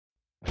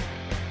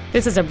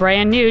This is a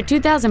brand new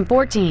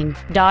 2014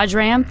 Dodge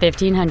Ram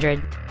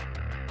 1500.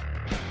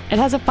 It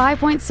has a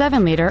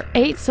 5.7-liter,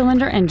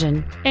 8-cylinder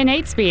engine, an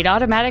 8-speed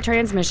automatic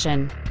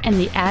transmission, and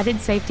the added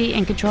safety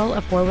and control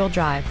of 4-wheel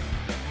drive.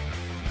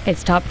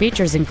 Its top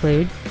features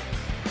include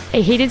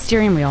a heated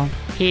steering wheel,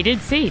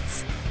 heated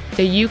seats,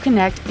 the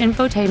Uconnect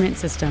infotainment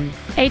system,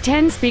 a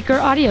 10-speaker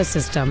audio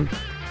system,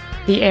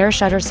 the air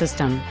shutter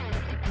system,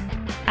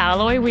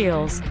 alloy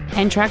wheels,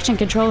 and traction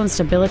control and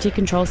stability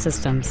control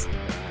systems.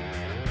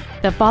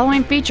 The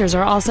following features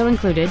are also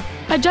included: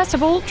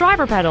 adjustable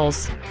driver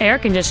pedals, air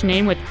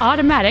conditioning with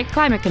automatic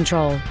climate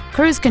control,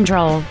 cruise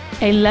control,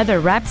 a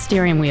leather-wrapped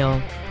steering wheel,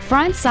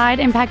 front side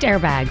impact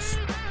airbags,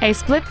 a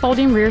split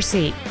folding rear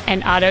seat,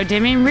 an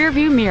auto-dimming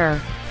rear-view mirror,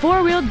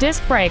 4-wheel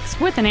disc brakes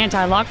with an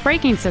anti-lock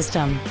braking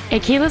system, a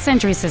keyless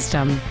entry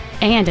system,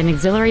 and an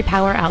auxiliary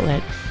power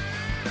outlet.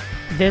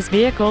 This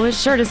vehicle is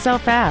sure to sell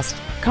fast.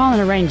 Call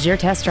and arrange your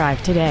test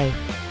drive today.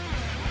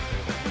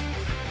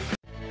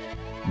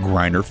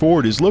 Greiner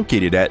Ford is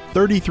located at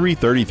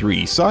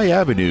 3333 Cy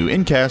Avenue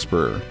in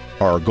Casper.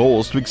 Our goal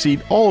is to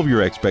exceed all of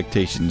your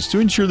expectations to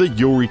ensure that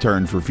you'll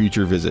return for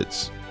future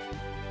visits.